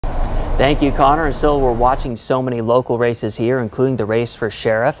Thank you, Connor. And still, we're watching so many local races here, including the race for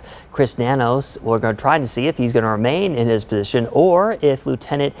sheriff. Chris Nanos, we're going to try to see if he's going to remain in his position or if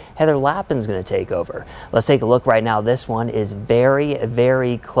Lieutenant Heather Lappin's going to take over. Let's take a look right now. This one is very,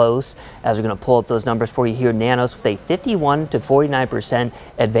 very close. As we're going to pull up those numbers for you here, Nanos with a 51 to 49%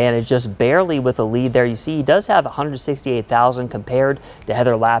 advantage, just barely with a lead there. You see, he does have 168,000 compared to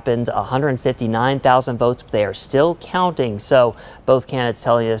Heather Lappin's 159,000 votes, but they are still counting. So both candidates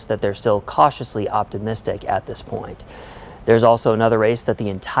telling us that they're still cautiously optimistic at this point. There's also another race that the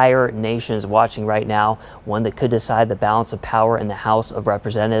entire nation is watching right now, one that could decide the balance of power in the House of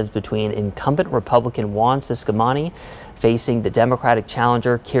Representatives between incumbent Republican Juan Ciscomani facing the Democratic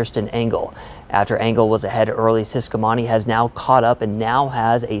challenger Kirsten Engel. After Engel was ahead early, Ciscomani has now caught up and now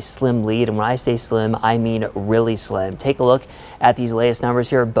has a slim lead. And when I say slim, I mean really slim. Take a look at these latest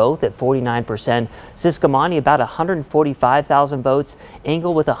numbers here, both at 49%. Ciscomani about 145,000 votes.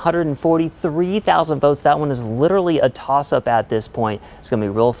 Engel with 143,000 votes. That one is literally a toss-up at this point. It's going to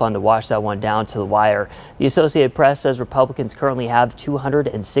be real fun to watch that one down to the wire. The Associated Press says Republicans currently have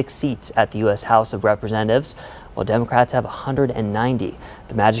 206 seats at the U.S. House of Representatives, while Democrats have 190.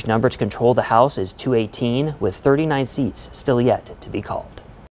 The magic number to control the House is 218, with 39 seats still yet to be called.